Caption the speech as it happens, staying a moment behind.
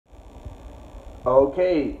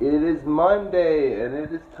Okay, it is Monday and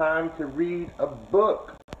it is time to read a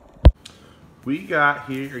book. We got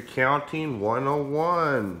here Accounting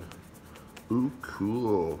 101. Ooh,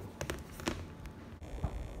 cool.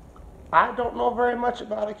 I don't know very much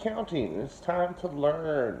about accounting. It's time to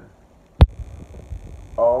learn.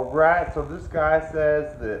 Alright, so this guy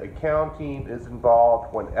says that accounting is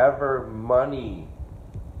involved whenever money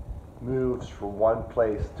moves from one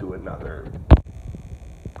place to another.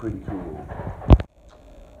 Pretty cool.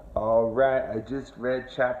 Alright, I just read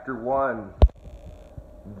chapter 1.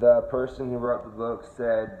 The person who wrote the book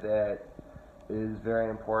said that it is very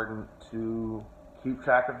important to keep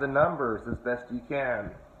track of the numbers as best you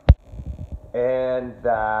can, and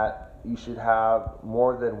that you should have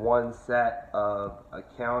more than one set of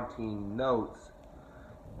accounting notes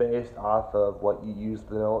based off of what you use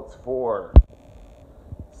the notes for.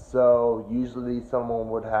 So usually someone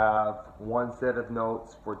would have one set of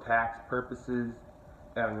notes for tax purposes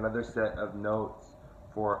and another set of notes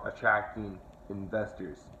for attracting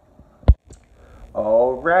investors.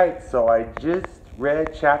 Alright, so I just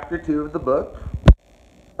read chapter 2 of the book.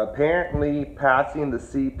 Apparently, passing the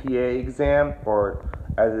CPA exam, or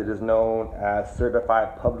as it is known as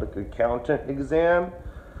Certified Public Accountant exam,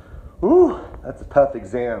 that's a tough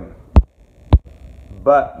exam.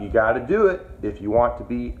 But you gotta do it if you want to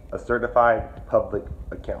be a certified public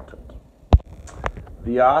accountant.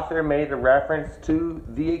 The author made a reference to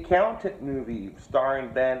the Accountant movie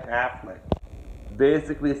starring Ben Affleck,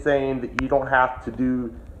 basically saying that you don't have to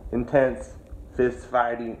do intense fist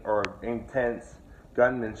fighting or intense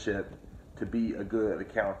gunmanship to be a good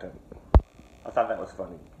accountant. I thought that was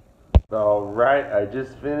funny. Alright, I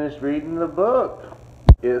just finished reading the book.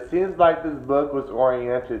 It seems like this book was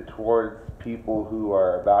oriented towards people who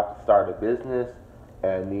are about to start a business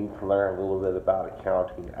and need to learn a little bit about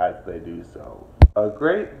accounting as they do so. A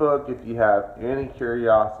great book if you have any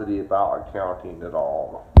curiosity about accounting at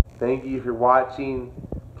all. Thank you for watching.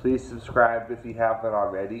 Please subscribe if you haven't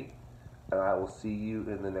already, and I will see you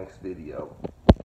in the next video.